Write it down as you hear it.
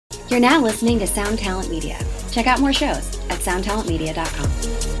You're now listening to Sound Talent Media. Check out more shows at soundtalentmedia.com.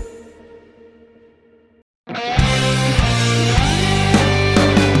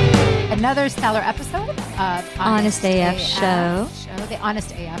 Another stellar episode of Honest AF Show. The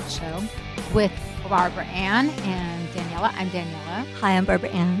Honest AF Show with Barbara Ann and Daniela. I'm Daniela. Hi, I'm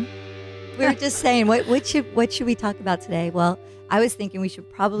Barbara Ann. We were just saying, what should we talk about today? Well, I was thinking we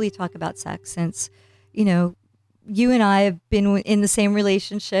should probably talk about sex since, you and I have been in the same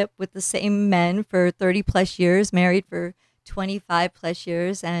relationship with the same men for 30 plus years, married for 25 plus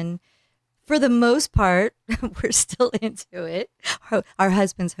years. And for the most part, we're still into it. Our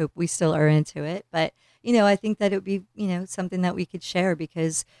husbands hope we still are into it. But, I think that it would be, something that we could share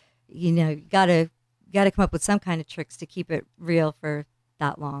because, you gotta come up with some kind of tricks to keep it real for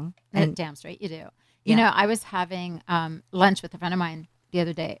that long. And damn straight you do. I was having lunch with a friend of mine the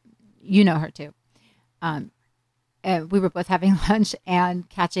other day. You know her too. We were both having lunch and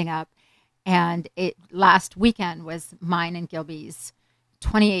catching up. And last weekend was mine and Gilby's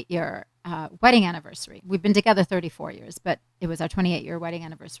 28-year wedding anniversary. We've been together 34 years, but it was our 28-year wedding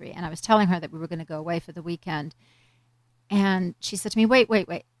anniversary. And I was telling her that we were going to go away for the weekend. And she said to me, wait.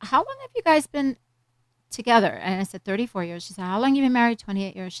 How long have you guys been together? And I said, 34 years. She said, how long have you been married?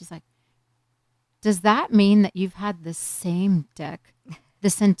 28 years. She's like, does that mean that you've had the same dick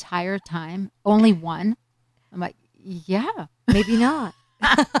this entire time? Only one? I'm like, yeah. Maybe not.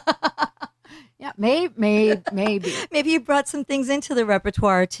 Yeah, maybe. Maybe you brought some things into the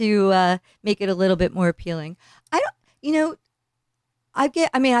repertoire to make it a little bit more appealing. I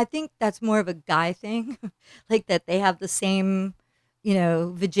think that's more of a guy thing, like that they have the same,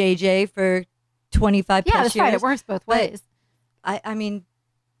 vajayjay for 25 plus years. Yeah, that's right. It works both ways. I mean,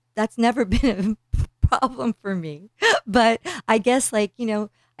 that's never been a problem for me. But I guess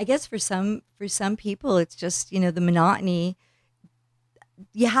for some people, it's just, the monotony.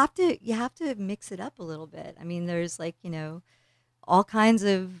 You have to mix it up a little bit. I mean, there's all kinds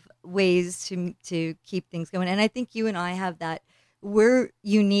of ways to keep things going. And I think you and I have that. We're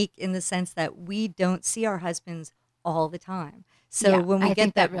unique in the sense that we don't see our husbands all the time. So when we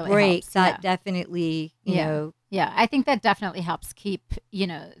get that really break, helps. That definitely, Yeah, I think that definitely helps keep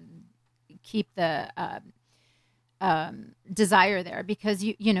the desire there because,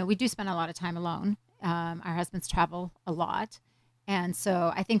 we do spend a lot of time alone. Our husbands travel a lot. And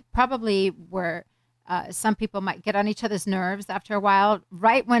so I think probably where some people might get on each other's nerves after a while,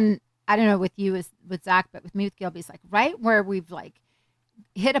 right when, I don't know with you with Zach, but with me with Gilby, it's like right where we've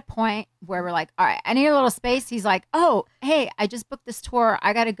hit a point where we're like, all right, I need a little space. He's like, oh, hey, I just booked this tour.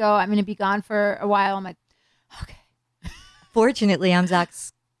 I got to go. I'm going to be gone for a while. I'm like, okay. Fortunately, I'm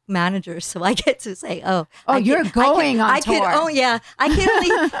Zach's manager, so I get to say, you're going on tour. I can only,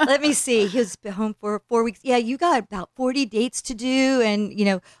 let me see, he's been home for 4 weeks. Yeah, you got about 40 dates to do, and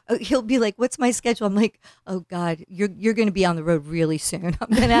he'll be like, what's my schedule? I'm like, oh God, you're going to be on the road really soon.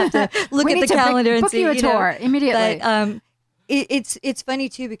 I'm going to have to look at the calendar and book see you a tour immediately. But it's funny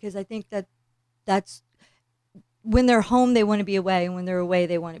too because I think that's when they're home they want to be away, and when they're away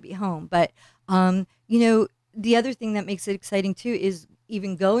they want to be home. But the other thing that makes it exciting too is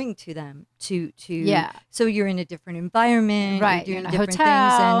even going to them so you're in a different environment, right? You're doing different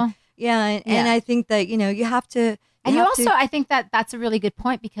hotel. Things, and I think that you have to. I think that's a really good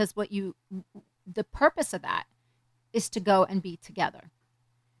point because the purpose of that is to go and be together,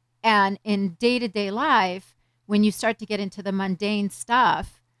 and in day-to-day life, when you start to get into the mundane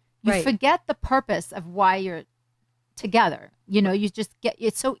stuff, you forget the purpose of why you're together. You just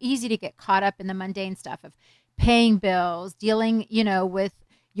it's so easy to get caught up in the mundane stuff of paying bills, dealing, with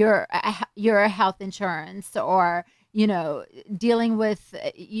your health insurance, or dealing with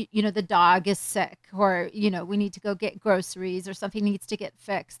the dog is sick, or we need to go get groceries, or something needs to get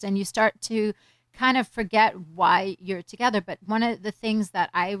fixed, and you start to kind of forget why you're together. But one of the things that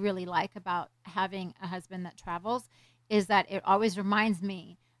I really like about having a husband that travels is that it always reminds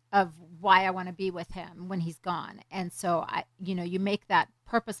me of why I want to be with him when he's gone. And so you make that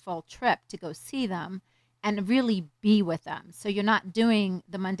purposeful trip to go see them and really be with them. So you're not doing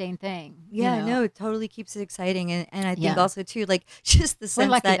the mundane thing. Yeah, no, it totally keeps it exciting. And I think also too, just the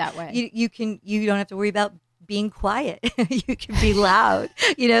sense that way. You don't have to worry about being quiet. You can be loud.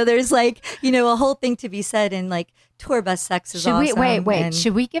 There's a whole thing to be said, and tour bus sex is awesome. Wait.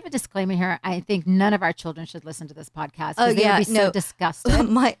 Should we give a disclaimer here? I think none of our children should listen to this podcast because they would be so disgusted.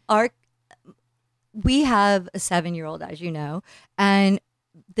 We have a 7-year-old, as you know, and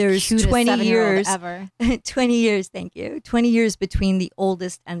there's Cutest 20 years ever. 20 years, thank you. 20 years between the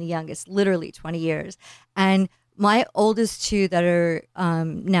oldest and the youngest, literally 20 years. And my oldest two that are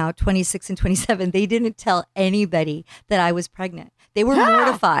now 26 and 27, they didn't tell anybody that I was pregnant. They were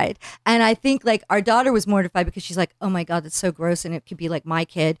mortified. And I think like our daughter was mortified because she's like, oh my God, that's so gross. And it could be like my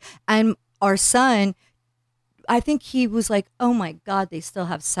kid. And our son, I think he was like, oh my God, they still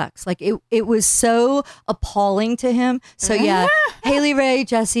have sex. Like it was so appalling to him. So yeah, Haley Ray,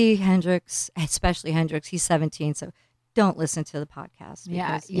 Jesse Hendricks, especially Hendricks, he's 17. So don't listen to the podcast.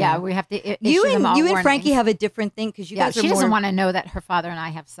 Because, we have to. You and Frankie have a different thing because you guys are she more. doesn't want to know that her father and I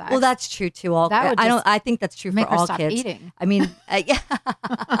have sex. Well, that's true too. I think that's true make for all her stop kids. Eating. I mean,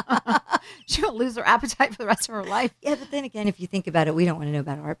 She will lose her appetite for the rest of her life. Yeah, but then again, if you think about it, we don't want to know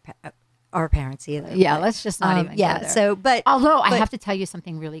about our parents either. Yeah, but, let's just not even. Yeah. Go there. So, but I have to tell you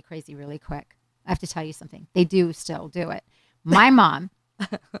something really crazy, really quick. I have to tell you something. They do still do it. My mom,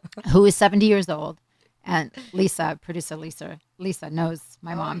 who is 70 years old. And Lisa, producer Lisa knows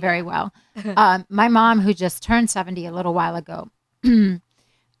my mom very well. My mom, who just turned 70 a little while ago,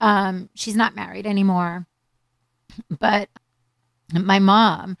 she's not married anymore. But my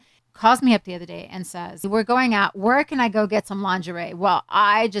mom calls me up the other day and says, we're going out. Where can I go get some lingerie? Well,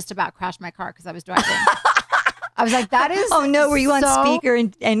 I just about crashed my car because I was driving. I was like, that is. Oh, no. Were you on speaker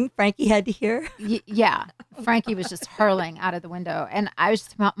and Frankie had to hear? Yeah. Frankie was just hurling out of the window. And I was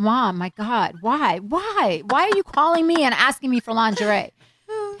just about, Mom, my God, why? Why are you calling me and asking me for lingerie?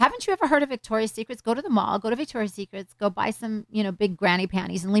 Haven't you ever heard of Victoria's Secrets? Go to the mall, go to Victoria's Secrets, go buy some, big granny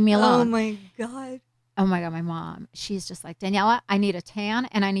panties and leave me alone. Oh, my God. Oh, my God, my mom. She's just like, Daniela, I need a tan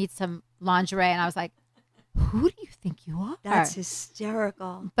and I need some lingerie. And I was like, who do you think you are? That's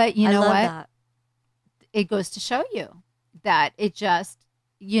hysterical. But you know I love what? That. It goes to show you that it just,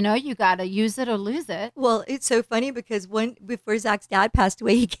 you got to use it or lose it. Well, it's so funny because before Zach's dad passed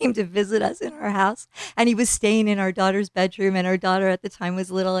away, he came to visit us in our house and he was staying in our daughter's bedroom, and our daughter at the time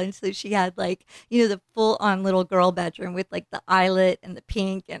was little. And so she had like, the full on little girl bedroom with like the eyelet and the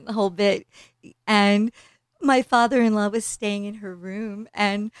pink and the whole bit. And my father-in-law was staying in her room,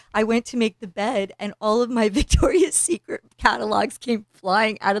 and I went to make the bed, and all of my Victoria's Secret catalogs came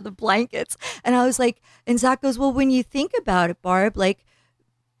flying out of the blankets. And I was like, and Zach goes, well, when you think about it, Barb, like,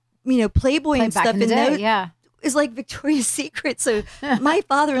 Playboy and stuff in those is like Victoria's Secret. So my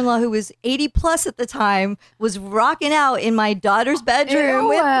father-in-law, who was 80 plus at the time, was rocking out in my daughter's bedroom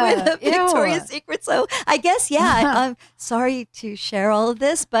with a Victoria's Secret. So I guess, I'm sorry to share all of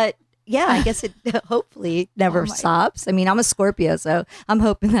this, but yeah, I guess it hopefully never stops. I mean, I'm a Scorpio, so I'm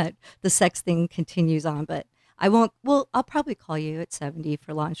hoping that the sex thing continues on, but I won't. Well, I'll probably call you at 70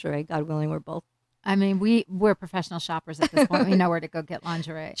 for lingerie. God willing, we're both. I mean, we're professional shoppers at this point. We know where to go get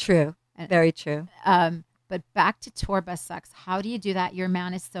lingerie. True. Very true. But back to tour bus sex. How do you do that? Your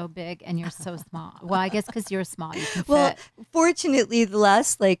man is so big and you're so small. Well, I guess because you're small, you can fit. Well, fortunately, the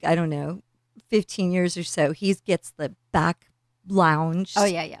last, 15 years or so, he gets the back lounge. Oh,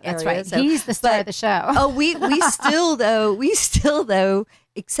 yeah. That's area, right. so, He's the star of the show. Oh, we still though,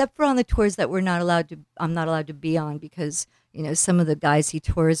 except for on the tours that I'm not allowed to be on because some of the guys he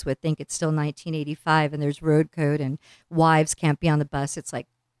tours with think it's still 1985 and there's road code and wives can't be on the bus. It's like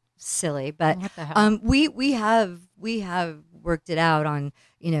silly, but what the hell? we have worked it out on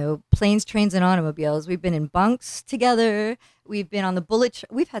planes, trains, and automobiles. We've been in bunks together. We've been on the bullet.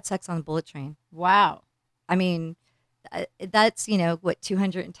 We've had sex on the bullet train. Wow. I mean, that's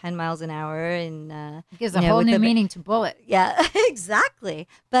 210 miles an hour, and it gives a whole new meaning to bullet. Yeah, exactly.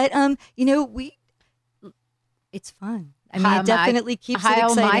 But it's fun. I mean, it definitely keeps it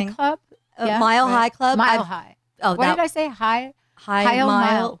exciting. My Club? Mile High Club. Mile High. Oh, what did I say? High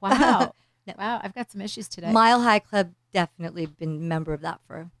Mile. Wow. No. Wow, I've got some issues today. Mile High Club, definitely been a member of that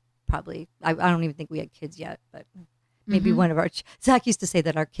for probably, I don't even think we had kids yet, but maybe one of our, Zach used to say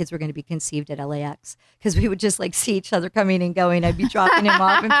that our kids were going to be conceived at LAX because we would just see each other coming and going. I'd be dropping him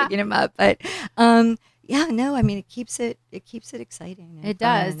off and picking him up. But it keeps it exciting. It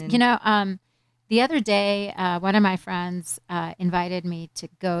does. The other day, one of my friends invited me to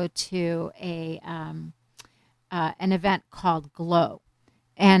go to an event called Glow,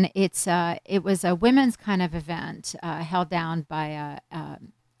 and it was a women's kind of event held down by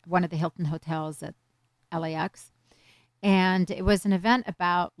one of the Hilton hotels at LAX, and it was an event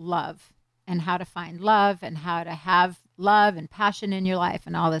about love and how to find love and how to have love and passion in your life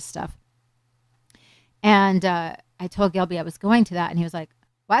and all this stuff. And I told Gilby I was going to that, and he was like,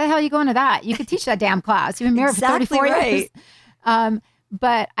 why the hell are you going to that? You could teach that damn class. You've been married for 34 years.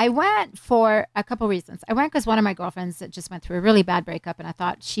 But I went for a couple reasons. I went because one of my girlfriends that just went through a really bad breakup, and I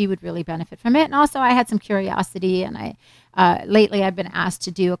thought she would really benefit from it. And also I had some curiosity, and lately I've been asked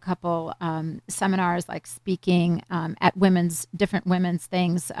to do a couple seminars, like speaking at different women's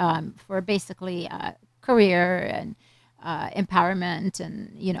things for basically career and empowerment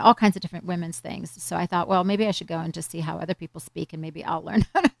and, you know, all kinds of different women's things. So I thought, well, maybe I should go and just see how other people speak, and maybe I'll learn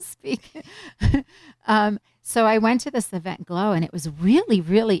how to speak. So I went to this event, Glow, and it was really,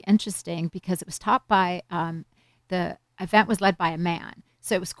 really interesting because it was taught by, the event was led by a man.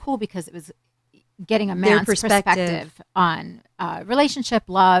 So it was cool because it was getting a man's perspective on relationship,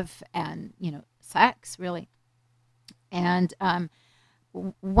 love, and, you know, sex, really. And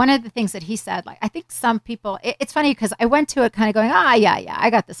one of the things that he said, like, I think some people, it's funny because I went to it kind of going, yeah, I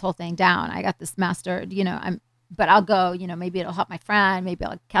got this whole thing down. I got this mastered, you know, but I'll go, you know, maybe it'll help my friend. Maybe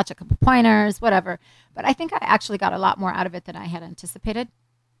I'll catch a couple pointers, whatever. But I think I actually got a lot more out of it than I had anticipated.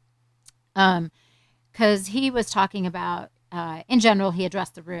 Because he was talking about, in general, he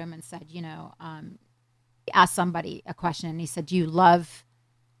addressed the room and said, you know, he asked somebody a question, and he said, do you love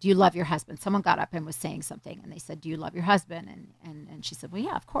your husband? Someone got up and was saying something, and they said, do you love your husband? And she said, well,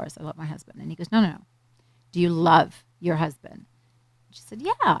 yeah, of course, I love my husband. And he goes, no. Do you love your husband? She said,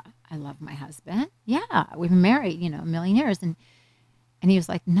 yeah, I love my husband. Yeah, we've been married, you know, a million years. And he was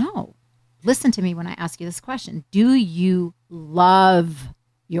like, no, listen to me when I ask you this question. Do you love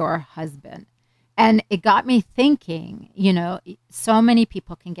your husband? And it got me thinking, you know, so many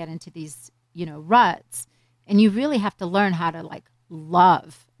people can get into these, you know, ruts, and you really have to learn how to, like,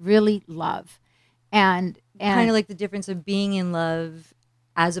 love, really love. And kind of like the difference of being in love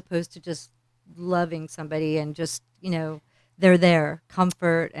as opposed to just loving somebody and just, you know, they're there,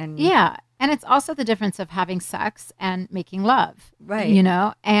 comfort. And yeah. And it's also the difference of having sex and making love, right? You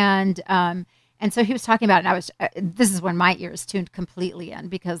know, and so he was talking about it, and I was, this is when my ears tuned completely in,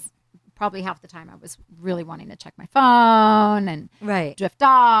 because probably half the time I was really wanting to check my phone and drift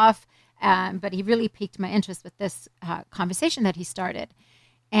off. But he really piqued my interest with this conversation that he started.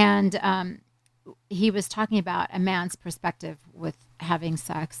 And he was talking about a man's perspective with having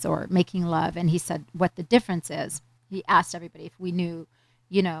sex or making love. And he said what the difference is. He asked everybody if we knew,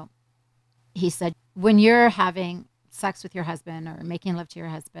 you know, he said, when you're having sex with your husband or making love to your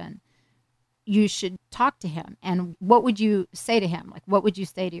husband, you should talk to him. And what would you say to him? Like, what would you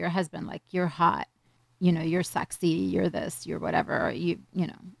say to your husband? Like, you're hot, you know, you're sexy, you're this, you're whatever, or you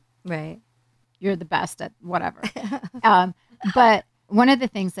know. Right. You're the best at whatever. But one of the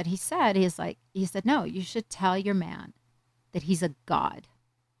things that he said is, like, he said, no, you should tell your man that he's a god.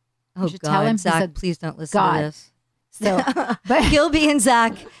 Oh, God, tell him Zach, please don't listen to this. So, but Gilby and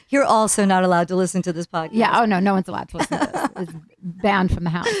Zach, you're also not allowed to listen to this podcast. Yeah. Oh, no one's allowed to listen to this. It's banned from the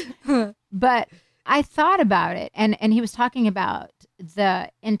house. But I thought about it, and he was talking about the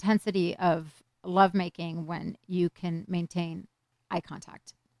intensity of lovemaking when you can maintain eye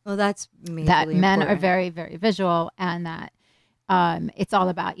contact. Well, that's that men are very, very visual, and that it's all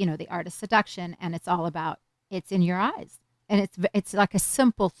about, you know, the art of seduction, and it's all about, it's in your eyes, and it's like a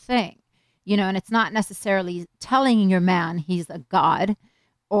simple thing, you know, and it's not necessarily telling your man he's a god,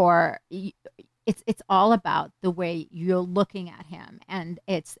 or it's all about the way you're looking at him, and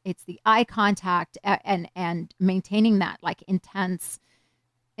it's the eye contact and maintaining that, like, intensity,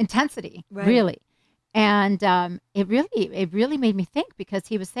 right. Really. And it really made me think, because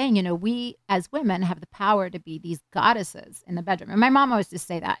he was saying, you know, we as women have the power to be these goddesses in the bedroom. And my mom always used to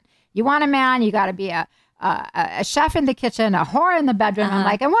say that. You want a man, you got to be a chef in the kitchen, a whore in the bedroom. I'm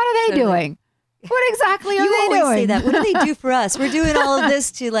like, and what are they doing? What exactly are they doing? You always say that. What do they do for us? We're doing all of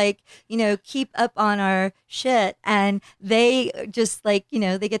this to, like, you know, keep up on our shit, and they just, like, you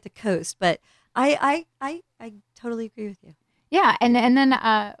know, they get to coast. But I totally agree with you. Yeah, and then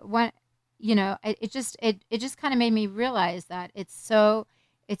when, you know, it just kind of made me realize that it's so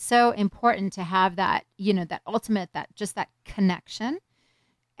important to have that, you know, that ultimate, that connection,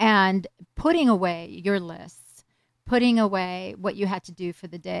 and putting away your lists, putting away what you had to do for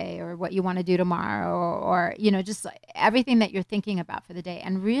the day or what you want to do tomorrow, or you know, just everything that you're thinking about for the day,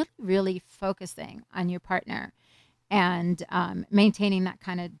 and really, really focusing on your partner and maintaining that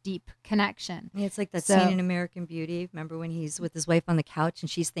kind of deep connection. Yeah, it's like that scene in American Beauty. Remember when he's with his wife on the couch and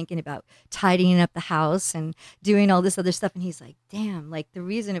she's thinking about tidying up the house and doing all this other stuff, and he's like, damn, like, the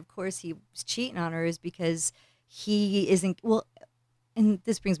reason, of course, he was cheating on her is because he isn't, well, and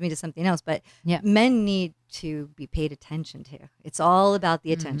this brings me to something else, but men need to be paid attention to. It's all about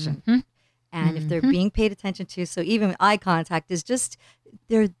the attention. Mm-hmm. And if they're being paid attention to, so even eye contact is just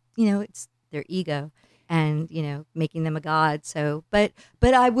their, you know, it's their ego. And, you know, making them a god. So, but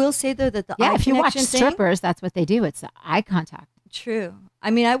I will say, though, that the eye if you watch connection strippers, that's what they do. It's the eye contact. True.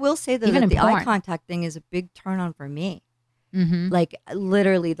 I mean, I will say, though, that the eye contact thing is a big turn on for me. Mm-hmm. Like,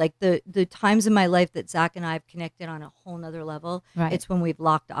 literally, like the times in my life that Zach and I have connected on a whole nother level, right. It's when we've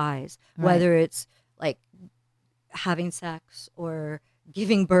locked eyes, right. Whether it's like having sex or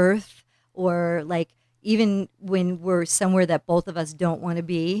giving birth or like, even when we're somewhere that both of us don't want to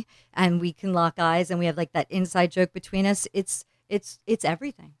be, and we can lock eyes and we have like that inside joke between us, it's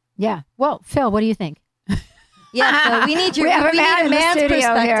everything. Yeah. Well, Phil, what do you think? Yeah, so we need your We have a man need in the man's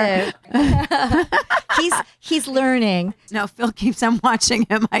studio perspective. he's learning. No, Phil keeps. I'm watching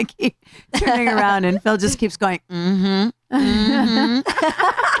him. I keep turning around, and Phil just keeps going.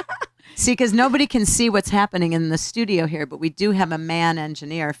 See, because nobody can see what's happening in the studio here, but we do have a man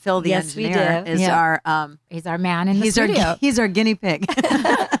engineer. Phil, the Yes, we engineer, do. is our. He's our man in the studio. He's our guinea pig.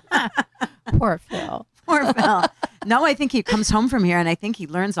 Poor Phil. Poor Phil. No, I think he comes home from here, and I think he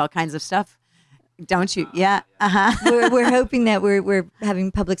learns all kinds of stuff. Don't you? Yeah. We're hoping that we're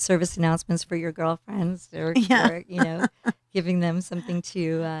having public service announcements for your girlfriends, or giving them something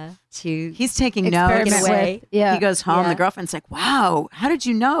to. He's taking Experiment notes. away. Yeah. He goes home. Yeah. The girlfriend's like, "Wow, how did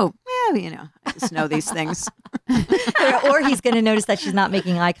you know?" Well, I just know these things. or he's going to notice that she's not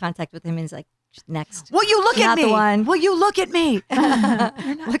making eye contact with him, and he's like, next. Will you look Not at me? the one. Will you look at me?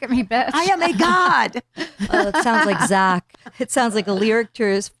 Look at me, bitch. I am a god. Oh, it sounds like Zach. It sounds like a lyric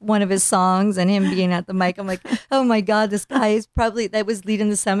to one of his songs and him being at the mic. I'm like, oh my God, this guy is that was leading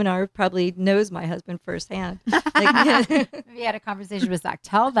the seminar, probably knows my husband firsthand. Like, We had a conversation with Zach.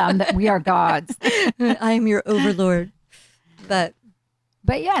 Tell them that we are gods. I am your overlord.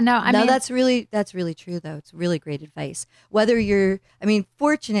 But yeah, no, I mean, that's really true though. It's really great advice.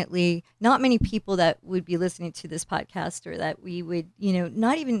 Fortunately, not many people that would be listening to this podcast, or that we would,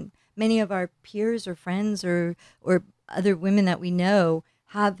 not even many of our peers or friends or other women that we know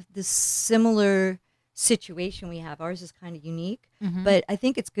have this similar situation we have. Ours is kind of unique, but I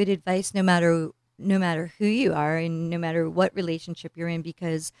think it's good advice no matter who you are and no matter what relationship you're in,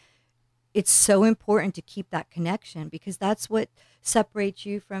 because it's so important to keep that connection, because that's what separates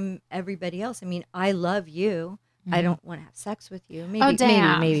you from everybody else. I mean, I love you. I don't want to have sex with you.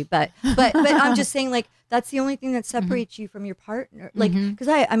 Maybe, but I'm just saying, like, that's the only thing that separates you from your partner. Like, because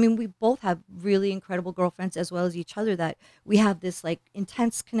we both have really incredible girlfriends as well as each other, that we have this like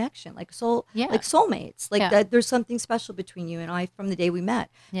intense connection, like like soulmates, like that. There's something special between you and I from the day we met.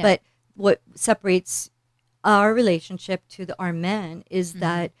 Yeah. But what separates our relationship to our men is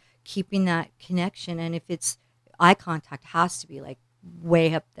that keeping that connection, and if it's eye contact, has to be like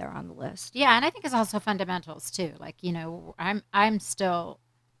way up there on the list. Yeah, and I think it's also fundamentals too. Like, I'm still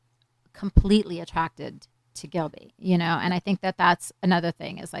completely attracted to Gilby, and I think that's another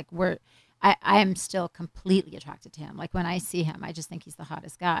thing is like I am still completely attracted to him. Like when I see him, I just think he's the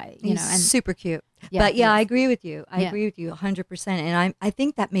hottest guy, He's and super cute. Yeah, but he is. I agree with you. I agree with you 100%. And I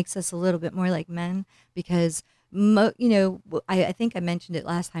think that makes us a little bit more like men, because I think I mentioned it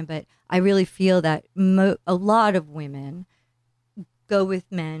last time, but I really feel that a lot of women go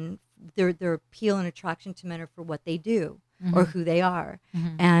with men. Their appeal and attraction to men are for what they do or who they are.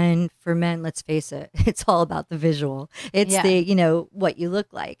 And for men, let's face it, it's all about the visual. It's what you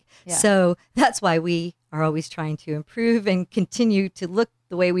look like. Yeah. So that's why we are always trying to improve and continue to look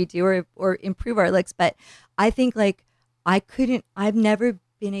the way we do, or improve our looks. But I think like I've never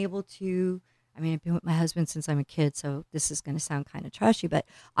been able to, I've been with my husband since I'm a kid, so this is going to sound kind of trashy, but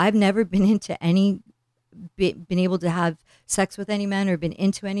I've never been been able to have sex with any men or been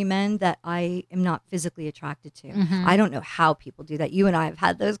into any men that I am not physically attracted to. I don't know how people do that. You and I have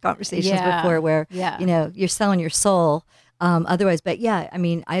had those conversations before where, you're selling your soul otherwise. But yeah,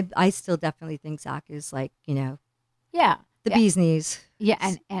 I still definitely think Zach is like, the bee's knees.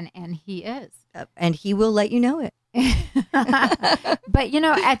 Yeah, and he is. And he will let you know it. But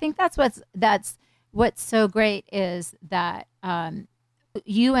I think that's what's so great is that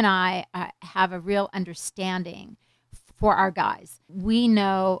you and I have a real understanding for our guys. We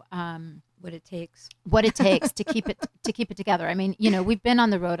know what it takes to keep it together. We've been on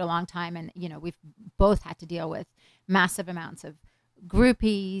the road a long time, and we've both had to deal with massive amounts of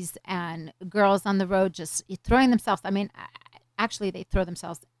groupies and girls on the road just throwing themselves. Actually, they throw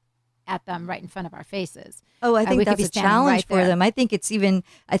themselves at them right in front of our faces. Oh, I think that's a challenge for them. I think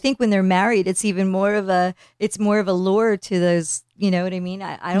when they're married, it's even more of a lure to those, you know what I mean?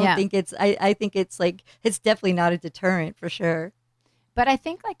 I don't think I think it's like, it's definitely not a deterrent for sure. But I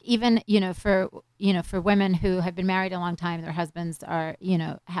think like even, for women who have been married a long time, their husbands are,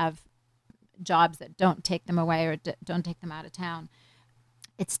 have jobs that don't take them away or don't take them out of town.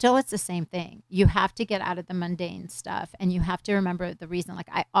 It's the same thing. You have to get out of the mundane stuff, and you have to remember the reason. Like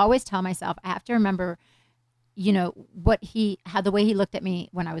I always tell myself, I have to remember, the way he looked at me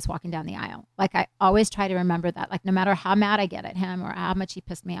when I was walking down the aisle. Like I always try to remember that. Like no matter how mad I get at him or how much he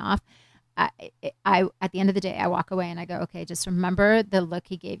pissed me off, I at the end of the day, I walk away and I go, okay, just remember the look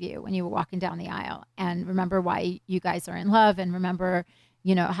he gave you when you were walking down the aisle, and remember why you guys are in love, and remember,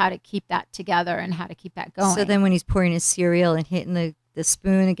 how to keep that together and how to keep that going. So then when he's pouring his cereal and hitting the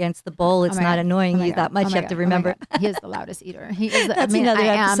spoon against the bowl, it's Oh my not God. annoying Oh my you God. that much. Oh You my have to God. Oh my remember. God. He is the loudest eater. He is. That's another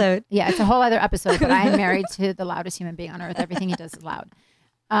episode. Yeah, it's a whole other episode. But I am married to the loudest human being on earth. Everything he does is loud.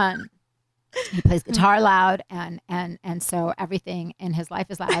 He plays guitar loud, and so everything in his life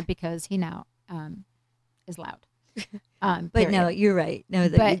is loud because he now is loud. But no, period. you're right. No,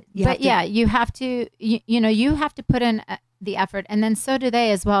 that But you have to- yeah, you have to you have to put in the effort, and then so do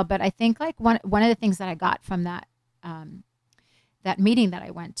they as well. But I think like one of the things that I got from that that meeting that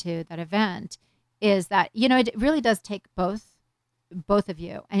I went to, that event, is that it really does take both of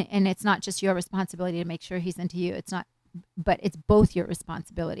you, and it's not just your responsibility to make sure he's into you. It's not, but it's both your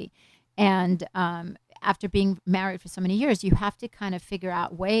responsibility. And after being married for so many years, you have to kind of figure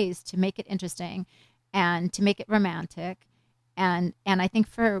out ways to make it interesting and to make it romantic. And I think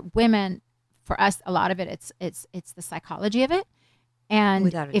for women, for us, a lot of it, it's the psychology of it. And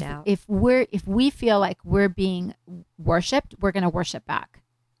Without a doubt. if we feel like we're being worshipped, we're going to worship back,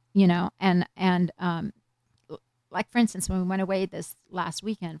 and like for instance, when we went away this last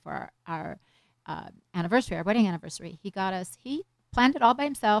weekend for our anniversary, our wedding anniversary, he planned it all by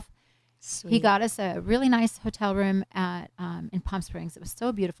himself. Sweet. He got us a really nice hotel room in Palm Springs. It was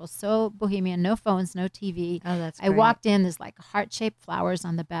so beautiful, so bohemian, no phones, no TV. Oh, that's I great. walked in, there's like heart-shaped flowers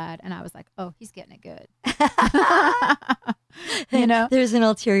on the bed, and I was like, oh, he's getting it good. There's an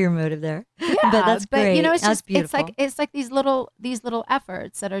ulterior motive there. Yeah, but that's great. it's That's just beautiful. it's like these little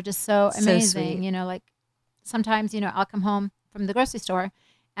efforts that are just so So amazing. sweet. Like sometimes I'll come home from the grocery store,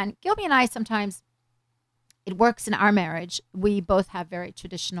 and Gilby and I sometimes, it works in our marriage. We both have very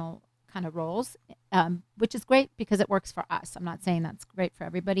traditional kind of roles, which is great because it works for us. I'm not saying that's great for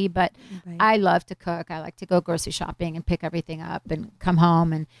everybody, but Right. I love to cook. I like to go grocery shopping and pick everything up and come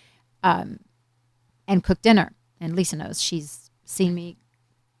home and cook dinner. And Lisa knows, she's seen me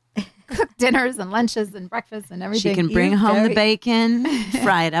cook dinners and lunches and breakfasts and everything. She can bring You're home the very- bacon,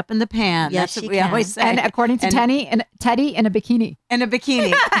 fry it up in the pan. Yes, That's what she we can. always say. And according to Teddy, in a bikini in a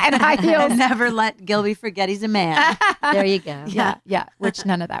bikini. and high heels. And never let Gilby forget he's a man. There you go. Yeah. Which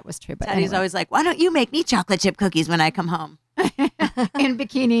none of that was true. But Teddy's anyway. always like, why don't you make me chocolate chip cookies when I come home? in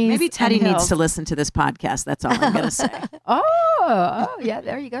bikinis. Maybe Teddy and needs heels. to listen to this podcast. That's all I'm going to say. Oh, yeah.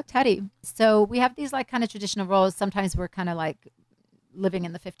 There you go, Teddy. So we have these like kind of traditional roles. Sometimes we're kind of like living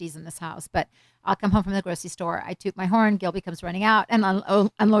in the 50s in this house, but I'll come home from the grocery store. I toot my horn. Gilby comes running out and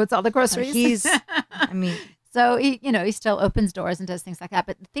unloads all the groceries. So he still opens doors and does things like that.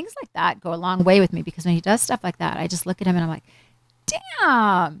 But things like that go a long way with me, because when he does stuff like that, I just look at him and I'm like,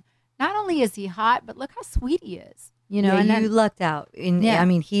 damn, not only is he hot, but look how sweet he is. Yeah, And you then, lucked out. Yeah. I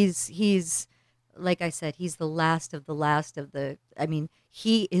mean, he's like I said, he's the last of the. I mean,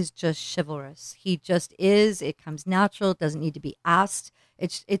 he is just chivalrous. He just is. It comes natural. It doesn't need to be asked.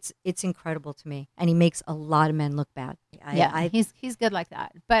 It's incredible to me, and he makes a lot of men look bad. he's good like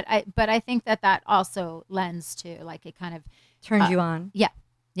that. But I think that also lends to like it kind of turns you on. Yeah.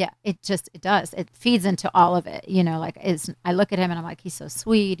 It does. It feeds into all of it. Like I look at him and I'm like, he's so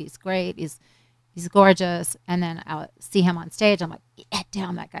sweet. He's great. He's gorgeous. And then I'll see him on stage. I'm like, yeah,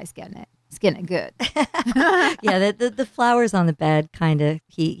 damn, that guy's getting it. He's getting it good. Yeah, the flowers on the bed kind of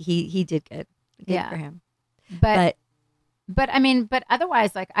he did good. Good for him. But I mean, but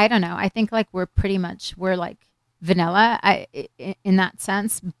otherwise, like, I don't know. I think like we're like vanilla in that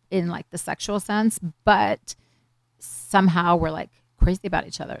sense, in like the sexual sense, but somehow we're like crazy about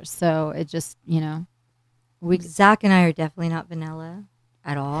each other. So it just, Zach and I are definitely not vanilla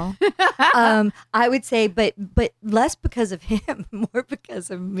at all. I would say, but less because of him, more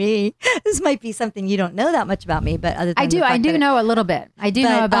because of me. This might be something you don't know that much about me, but other than I do know a little bit. I do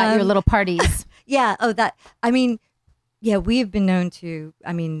know about your little parties. Yeah. Oh, yeah, we've been known to.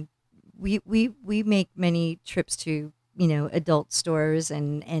 I mean, we make many trips to adult stores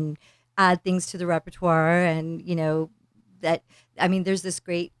and add things to the repertoire, and that. I mean, there's this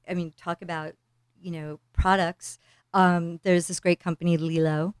great. I mean, talk about products. There's this great company,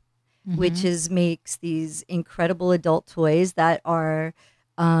 Lilo, which makes these incredible adult toys that are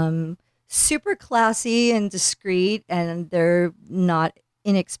super classy and discreet, and they're not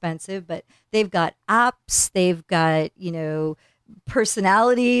inexpensive, but they've got apps, they've got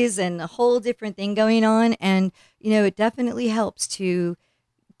personalities and a whole different thing going on, and it definitely helps to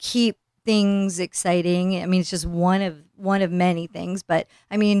keep things exciting. I mean, it's just one of many things, but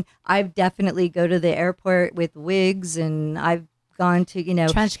I mean, I've definitely go to the airport with wigs, and I've gone to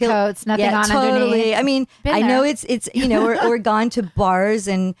trench coats, nothing on totally. underneath. I mean, Been I know there. it's or gone to bars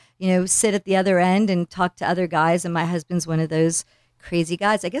and sit at the other end and talk to other guys, and my husband's one of those crazy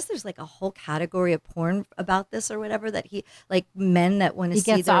guys. I guess there's like a whole category of porn about this or whatever, that he, like, men that want to He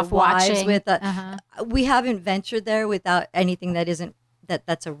see gets their off wives watching. with Uh-huh. we haven't ventured there without anything that isn't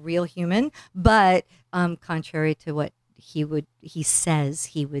that's a real human, but contrary to what he says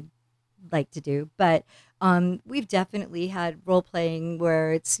he would like to do. But we've definitely had role playing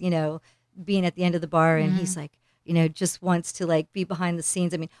where it's, being at the end of the bar and he's like, just wants to like be behind the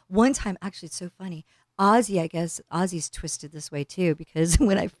scenes. I mean, one time, actually, it's so funny. Ozzy, I guess Ozzy's twisted this way too, because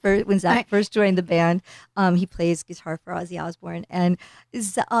when Zach first joined the band, he plays guitar for Ozzy Osbourne, and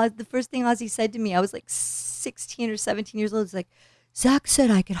the first thing Ozzy said to me, I was like 16 or 17 years old. He's like, Zach said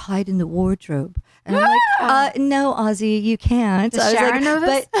I could hide in the wardrobe, and I'm like, no, Ozzy, you can't. Does I was Sharon know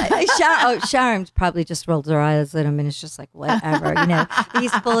like, this? but Sharon probably just rolled her eyes at him, and it's just like, whatever,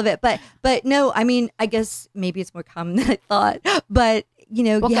 he's full of it. But no, I mean, I guess maybe it's more common than I thought, but. Well,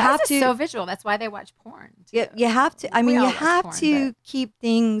 you guys have are to. so visual. That's why they watch porn. Too. You have to. I mean, all you watch have porn, to keep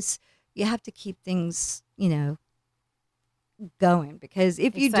things. You have to keep things, going, because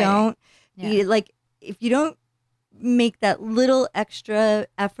if you Exciting. don't, Yeah. if you don't make that little extra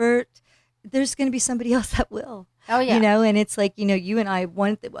effort, there's going to be somebody else that will. Oh yeah. And it's like, you and I,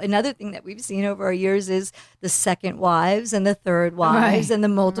 another thing that we've seen over our years is the second wives and the third wives Right. and the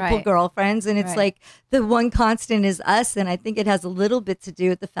multiple Right. girlfriends. And it's Right. like the one constant is us. And I think it has a little bit to do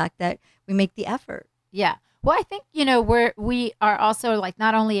with the fact that we make the effort. Yeah. Well, I think, we are also like,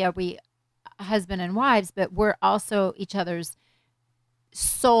 not only are we husband and wives, but we're also each other's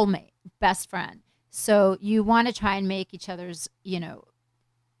soulmate, best friend. So you want to try and make each other's,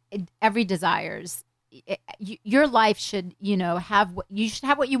 every desires. Your life should, have what you should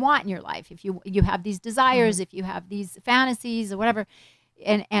have what you want in your life. If you have these desires, if you have these fantasies or whatever,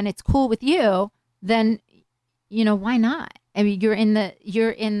 and it's cool with you, then, why not? I mean, you're in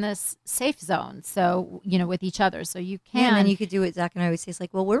the safe zone. So, with each other. So you can. Yeah, and then you could do what Zach and I always say. It's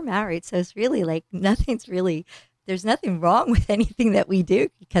like, well, we're married. So it's really like there's nothing wrong with anything that we do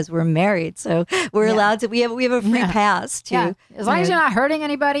because we're married. So we're allowed to, we have a free pass to. Yeah. As long as you're not hurting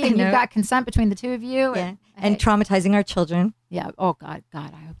anybody and you've got consent between the two of you. Yeah. And traumatizing our children. Yeah. Oh God, I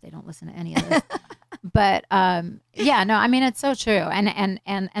hope they don't listen to any of this. But yeah, no, I mean, it's so true. And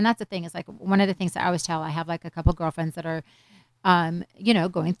that's the thing, is like, one of the things that I always tell, I have like a couple girlfriends that are,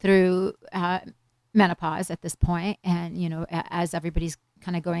 going through menopause at this point. And, as everybody's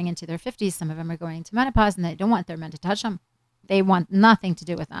kind of going into their 50s, some of them are going to menopause and they don't want their men to touch them. They want nothing to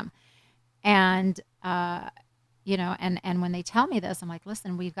do with them. And, and when they tell me this, I'm like,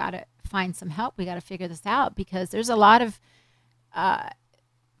 listen, we've got to find some help. We got to figure this out, because there's a lot of,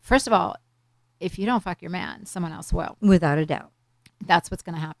 first of all, if you don't fuck your man, someone else will. Without a doubt. That's what's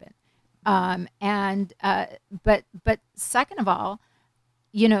going to happen. But second of all,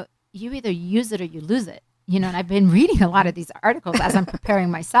 you either use it or you lose it. And I've been reading a lot of these articles as I'm preparing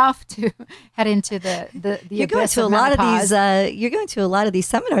myself to head into the You're going to a lot of these. You're going to a lot of these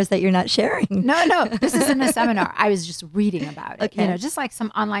seminars that you're not sharing. No, this isn't a seminar. I was just reading about it. Okay. Just like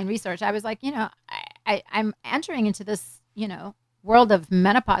some online research. I was like, I'm entering into this, world of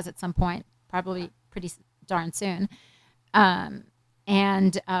menopause at some point, probably pretty darn soon. I'm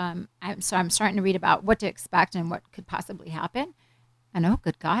starting to read about what to expect and what could possibly happen. And oh,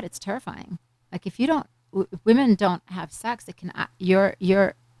 good God, it's terrifying. Like, if women don't have sex, it can, like,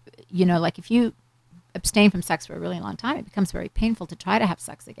 if you abstain from sex for a really long time, it becomes very painful to try to have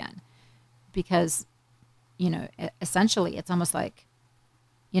sex again, because, essentially it's almost like,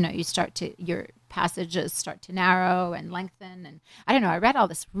 your passages start to narrow and lengthen. And I don't know, I read all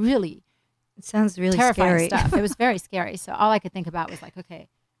this really It sounds really terrifying scary. stuff. It was very scary. So all I could think about was like, okay,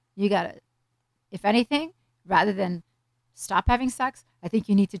 you got to, if anything, rather than stop having sex, I think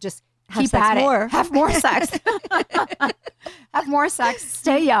you need to just Have keep sex at more. it. Have more sex. Have more sex.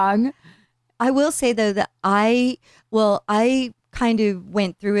 Stay young. I will say though that I kind of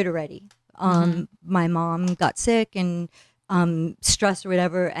went through it already. My mom got sick and stress or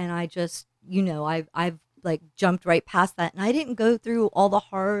whatever, and I just, I've like jumped right past that, and I didn't go through all the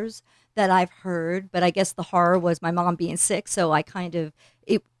horrors that I've heard, but I guess the horror was my mom being sick, so I kind of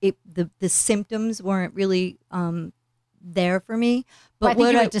the symptoms weren't really there for me. But Well, I think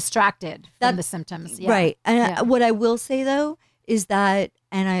what you were distracted from the symptoms. Yeah. Right. And Yeah. what I will say though is that,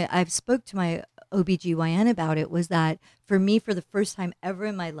 and I've spoke to my OBGYN about it, was that for me, for the first time ever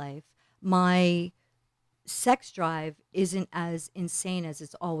in my life, my sex drive isn't as insane as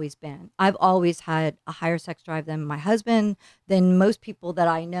it's always been. I've always had a higher sex drive than my husband, than most people that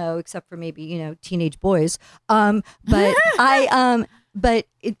I know, except for maybe, teenage boys. But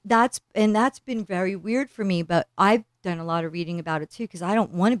that's been very weird for me. But I've done a lot of reading about it too, because I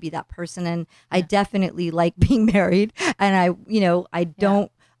don't want to be that person, and I definitely like being married, and I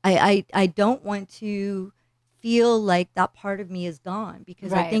don't want to feel like that part of me is gone,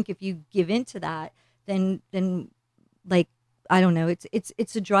 because I think if you give into that, then like, I don't know,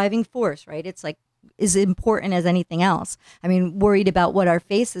 it's a driving force, right? It's like as important as anything else. I mean, worried about what our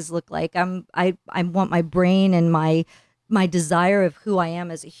faces look like. I want my brain and my desire of who I am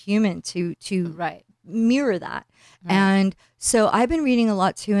as a human to mirror that. Right. And so I've been reading a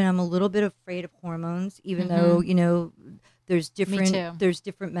lot too, and I'm a little bit afraid of hormones, even though, there's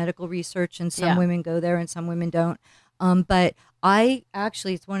different medical research, and some women go there and some women don't. But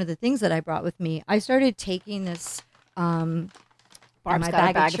it's one of the things that I brought with me. I started taking this, Barb's my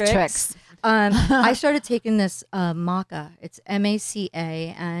got bag of tricks. I started taking this maca. It's MACA,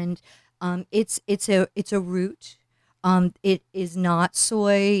 and it's a root. It is not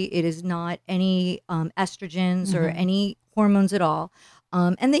soy. It is not any estrogens or any hormones at all.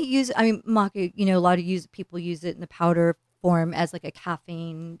 And they use, maca, a lot of people use it in the powder form as like a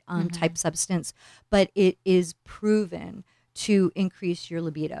caffeine type substance, but it is proven to increase your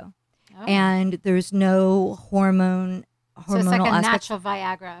libido. Oh. And there's no hormonal so it's like a aspects. natural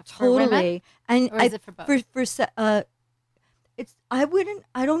Viagra for Totally. women? And or is it for both?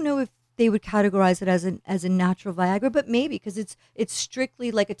 I don't know if they would categorize it as a natural Viagra, but maybe, because it's strictly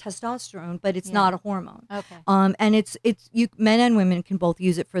like a testosterone, but it's not a hormone. Okay. And it's men and women can both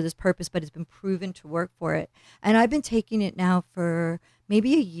use it for this purpose, but it's been proven to work for it. And I've been taking it now for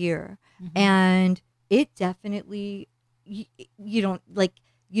maybe a year, and it definitely you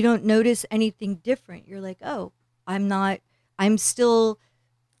don't notice anything different. You're like, oh, I'm still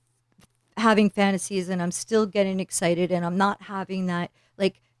having fantasies, and I'm still getting excited, and I'm not having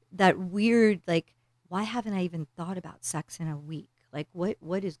that weird, like, why haven't I even thought about sex in a week? Like,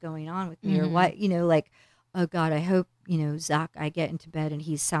 what is going on with me? Or why, like, oh God, I hope, Zach, I get into bed and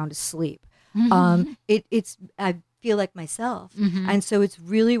he's sound asleep. I feel like myself. And so it's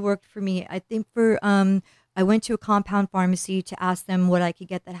really worked for me. I think I went to a compound pharmacy to ask them what I could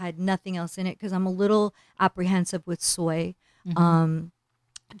get that had nothing else in it, because I'm a little apprehensive with soy.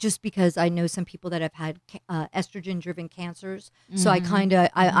 Just because I know some people that have had estrogen-driven cancers, so I kind of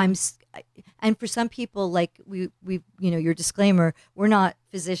and for some people, like we your disclaimer, we're not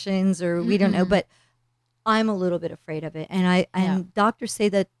physicians or we don't know, but I'm a little bit afraid of it, and doctors say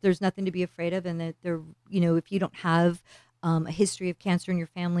that there's nothing to be afraid of, and that if you don't have a history of cancer in your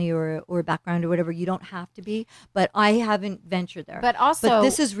family or a background or whatever, you don't have to be. But I haven't ventured there. But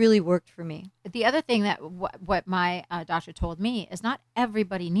this has really worked for me. The other thing that what my doctor told me is not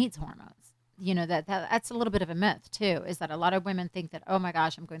everybody needs hormones. That's a little bit of a myth too, is that a lot of women think that, oh my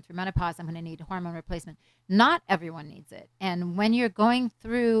gosh, I'm going through menopause, I'm going to need hormone replacement. Not everyone needs it. And when you're going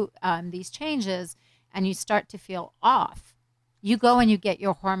through these changes and you start to feel off, you go and you get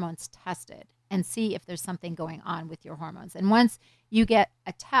your hormones tested and see if there's something going on with your hormones. And once you get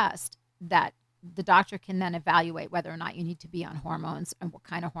a test, that the doctor can then evaluate whether or not you need to be on hormones and what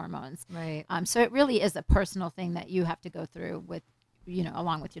kind of hormones. Right. So it really is a personal thing that you have to go through with,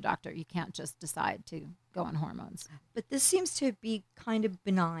 along with your doctor. You can't just decide to go on hormones. But this seems to be kind of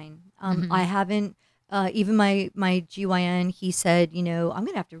benign. I haven't, even my GYN, he said, I'm going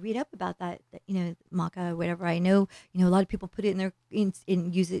to have to read up about that maca, whatever. I know, a lot of people put it in their, in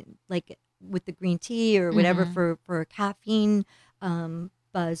use it like with the green tea or whatever for caffeine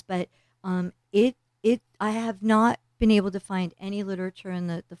buzz, but I have not been able to find any literature, and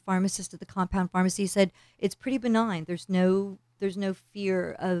the pharmacist at the compound pharmacy said it's pretty benign. There's no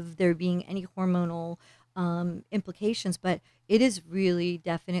fear of there being any hormonal implications, but it has really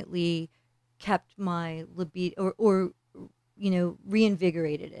definitely kept my libido or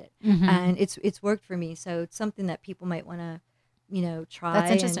reinvigorated it, and it's worked for me. So it's something that people might want to try.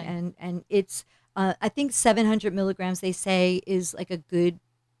 That's interesting. And it's I think 700 milligrams, they say, is like a good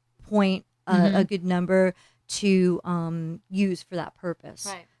point, a good number to use for that purpose.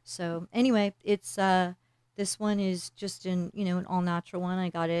 Right. So anyway, it's this one is just an all natural one. I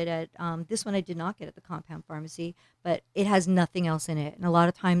got it at this one I did not get at the compound pharmacy, but it has nothing else in it. And a lot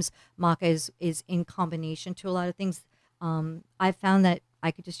of times maca is in combination to a lot of things. I found that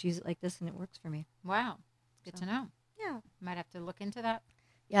I could just use it like this and it works for me. Wow. Good to know. Yeah. Might have to look into that.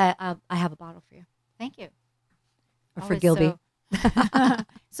 Yeah, I have a bottle for you. Thank you. Or for Gilby.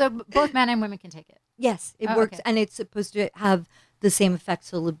 So both men and women can take it? Yes, it works. Okay. And it's supposed to have the same effect,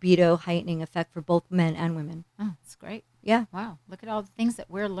 so libido heightening effect for both men and women. Oh, that's great. Yeah. Wow. Look at all the things that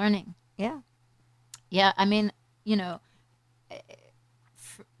we're learning. Yeah. Yeah, I mean,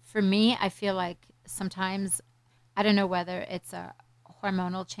 for me, I feel like sometimes, I don't know whether it's a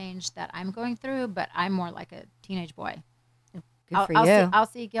hormonal change that I'm going through, but I'm more like a teenage boy. Good for you. I'll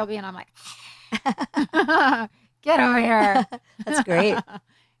see Gilby and I'm like, get over here. That's great.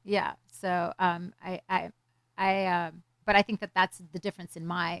 Yeah. So but I think that that's the difference in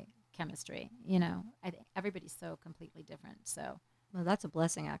my chemistry. You know, I think everybody's so completely different. So. Well, that's a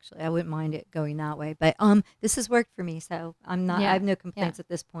blessing, actually. I wouldn't mind it going that way. But this has worked for me, so I'm not. Yeah. I have no complaints Yeah. at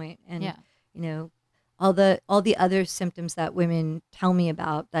this point. And Yeah. you know, all the other symptoms that women tell me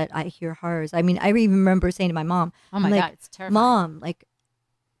about that I hear horrors. I mean, I even remember saying to my mom, Oh my I'm like, God, it's terrifying. Mom, like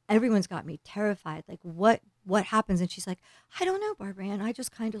everyone's got me terrified. Like what happens? And she's like, I don't know, Barbara Ann. I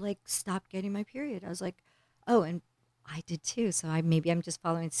just kind of like stopped getting my period. I was like, oh, and I did too. So I'm just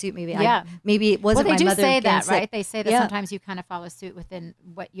following suit. Maybe Yeah. maybe it wasn't Well, my they do mother say getting that, sick. right? They say that Yeah. sometimes you kind of follow suit within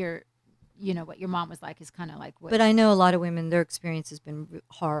what your mom was like is kind of like what. But I know a lot of women, their experience has been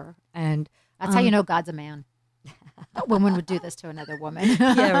horror. And That's how you know God's a man. No woman would do this to another woman.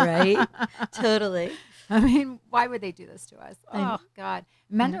 yeah, right. Totally. I mean, why would they do this to us? I know. Oh God,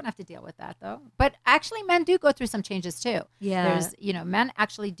 men don't have to deal with that though. But actually, men do go through some changes too. Yeah. There's, men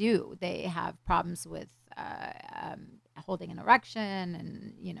actually do. They have problems with holding an erection,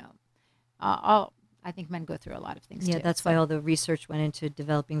 and all. I think men go through a lot of things. Yeah, too, that's so. why all the research went into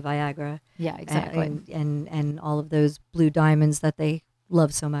developing Viagra. Yeah, exactly. And all of those blue diamonds that they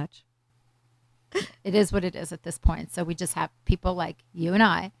love so much. It is what it is at this point. So we just have people like you and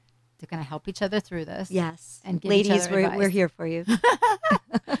I. They're going to help each other through this. Yes. And give ladies, each other we're advice. here for you.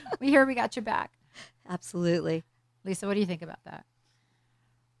 We got your back. Absolutely. Lisa, what do you think about that?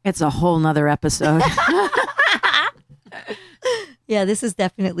 It's a whole nother episode. Yeah, this is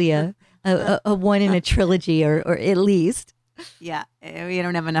definitely a one in a trilogy, or at least. Yeah, we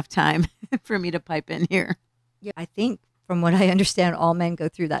don't have enough time for me to pipe in here. Yeah, I think from what I understand, all men go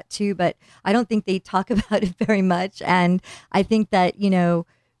through that too, but I don't think they talk about it very much. And I think that,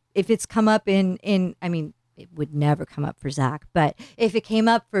 if it's come up in I mean, it would never come up for Zach, but if it came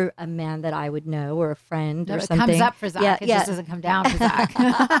up for a man that I would know or a friend No, or it something. comes up for Zach. Yeah, It yeah. just doesn't come down for Zach.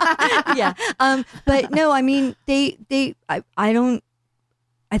 Yeah. But no, I mean, I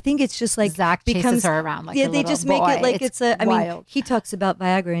think it's just like Zach chases becomes her around like yeah, a they little just boy. make it like it's a. I mean, wild. he talks about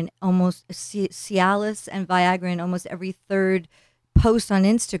Viagra in almost Cialis and Viagra in almost every third post on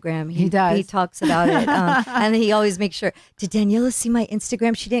Instagram. He does. He talks about it, and he always makes sure. Did Daniela see my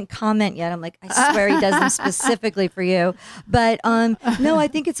Instagram? She didn't comment yet. I'm like, I swear he does them specifically for you. But no, I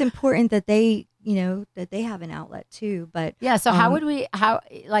think it's important that they, that they have an outlet too. But Yeah. So how would we?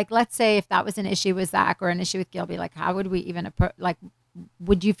 Let's say if that was an issue with Zach or an issue with Gilby, like how would we even approach? Like,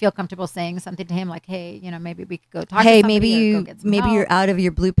 would you feel comfortable saying something to him like, hey, maybe we could go talk? Hey, to somebody or go get some help? you're out of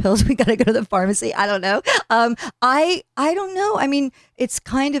your blue pills. We got to go to the pharmacy. I don't know. I don't know. I mean, it's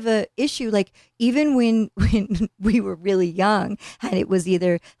kind of a issue. Like even when we were really young, and it was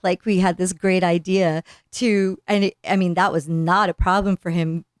either like we had this great idea I mean, that was not a problem for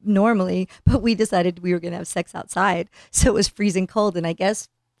him normally, but we decided we were going to have sex outside, so it was freezing cold. And I guess,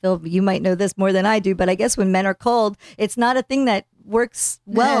 Phil, you might know this more than I do, but I guess when men are cold, it's not a thing that works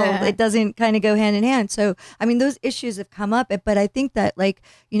well. Yeah. It doesn't kind of go hand in hand. So, I mean, those issues have come up, but I think that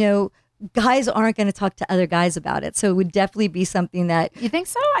guys aren't going to talk to other guys about it. So it would definitely be something that You think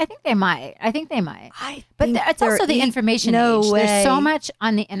so? I think they might. I But think it's also the they're information no age. way. There's so much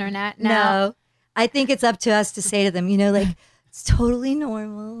on the internet now. No, I think it's up to us to say to them, like, it's totally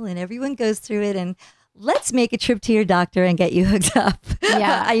normal and everyone goes through it, and let's make a trip to your doctor and get you hooked up.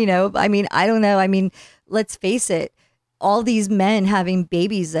 Yeah. I mean, I don't know. I mean, let's face it, all these men having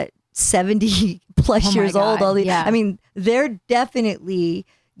babies at 70 plus Oh my years old, God, yeah. I mean, they're definitely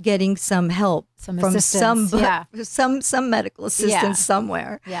getting some help Some from assistance, yeah. some medical assistance Yeah.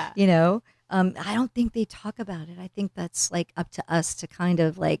 somewhere. Yeah. I don't think they talk about it. I think that's like up to us to kind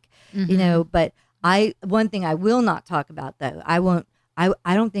of like, Mm-hmm. but one thing I will not talk about though, I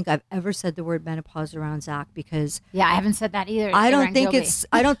don't think I've ever said the word menopause around Zach, because Yeah, I haven't said that either. I don't around think Gilby.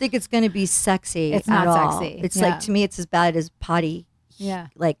 I don't think it's going to be sexy. It's at not all. sexy. It's Yeah. like, to me, it's as bad as potty. Yeah.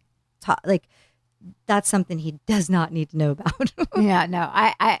 Like that's something he does not need to know about. Yeah, no,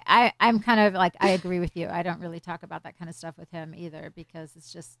 I'm kind of like, I agree with you. I don't really talk about that kind of stuff with him either, because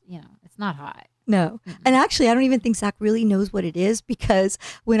it's just, it's not hot. No. And actually, I don't even think Zach really knows what it is, because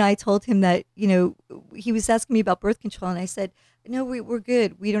when I told him that, he was asking me about birth control, and I said, no, we're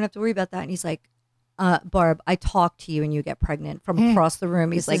good. We don't have to worry about that. And he's like, Barb, I talk to you and you get pregnant from across the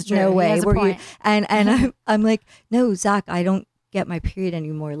room. He's This is like, no true. He way. has a Were you? point. And I'm like, no, Zach, I don't get my period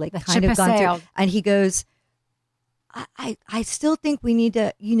anymore. Like, The kind ship of has gone through. sailed. And he goes, I still think we need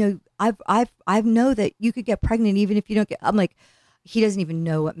to, I know that you could get pregnant even if you don't get. I'm like, he doesn't even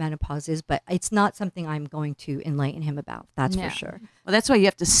know what menopause is, but it's not something I'm going to enlighten him about. That's Yeah. for sure. Well, that's why you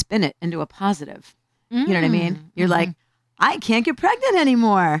have to spin it into a positive. You know what I mean? You're Mhm. like, I can't get pregnant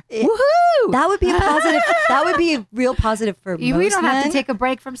anymore. Woohoo! That would be a positive. That would be a real positive for most We don't have men. to take a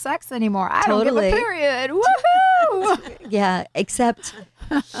break from sex anymore. I Totally. don't give a period. Woohoo! Yeah, except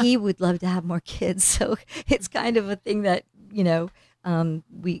he would love to have more kids. So it's kind of a thing that,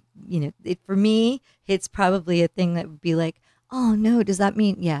 for me, it's probably a thing that would be like, oh no, does that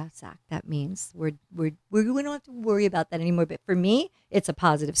mean, yeah, Zach, that means we don't have to worry about that anymore. But for me, it's a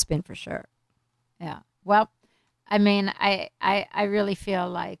positive spin for sure. Yeah. Well, I mean, I really feel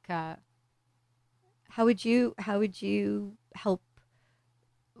like How would you help,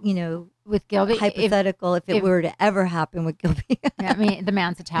 with Gilby, hypothetical if it if- were to ever happen with Gilby? I mean, the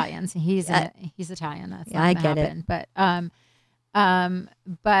man's Italian, so he's Italian. That's Yeah, not I gonna get it. happen. But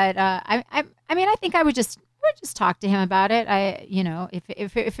I mean, I think I would just talk to him about it.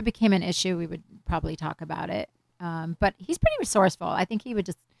 If it became an issue, we would probably talk about it. But he's pretty resourceful. I think he would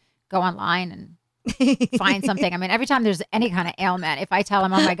just go online and find something. I mean, every time there's any kind of ailment, if I tell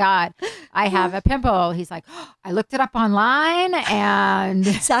him, oh my God, I have a pimple, he's like, oh, I looked it up online and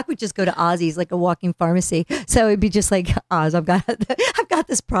Zach would just go to Ozzy's, like a walking pharmacy. So it'd be just like, Oz, I've got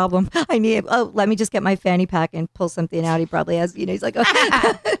this problem. I need. Oh, let me just get my fanny pack and pull something out. He probably has. He's like,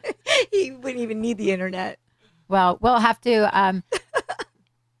 oh. He wouldn't even need the internet. well, we'll have to.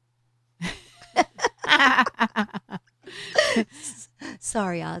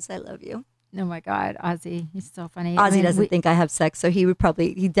 Sorry, Oz, I love you. Oh my God, Ozzy, he's so funny. Ozzy doesn't think I have sex, so he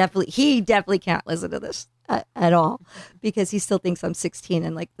definitely can't listen to this at all because he still thinks I'm 16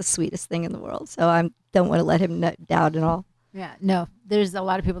 and like the sweetest thing in the world. So I don't want to let him down at all. Yeah, no, there's a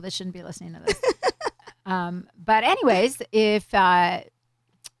lot of people that shouldn't be listening to this. But anyways, if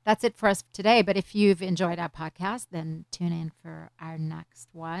that's it for us today. But if you've enjoyed our podcast, then tune in for our next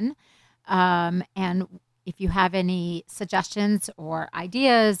one. And if you have any suggestions or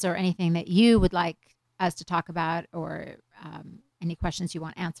ideas or anything that you would like us to talk about or any questions you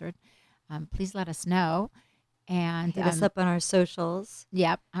want answered, please let us know. And Hit us up on our socials.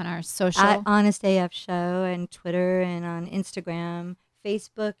 Yep, on our social. At Honest AF Show and Twitter and on Instagram.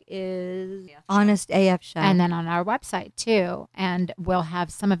 Facebook is Honest AF Show. And then on our website too. And we'll have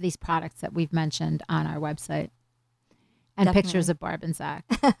some of these products that we've mentioned on our website. And Definitely. pictures of Barb and Zach.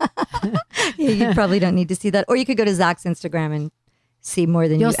 Yeah, you probably don't need to see that. Or you could go to Zach's Instagram and see more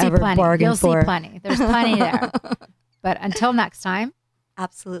than You'll you see ever plenty. bargained You'll for. see plenty. There's plenty there. But until next time,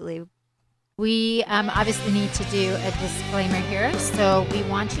 Absolutely. we obviously need to do a disclaimer here. So we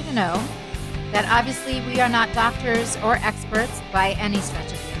want you to know that obviously we are not doctors or experts by any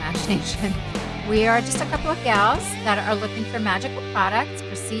stretch of the imagination. We are just a couple of gals that are looking for magical products,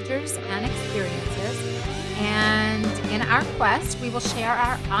 procedures, and experiences. And in our quest, we will share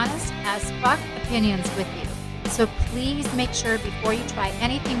our honest as fuck opinions with you. So please make sure before you try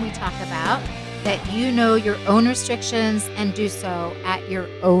anything we talk about that you know your own restrictions and do so at your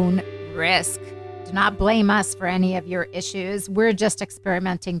own risk. Do not blame us for any of your issues. We're just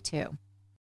experimenting too.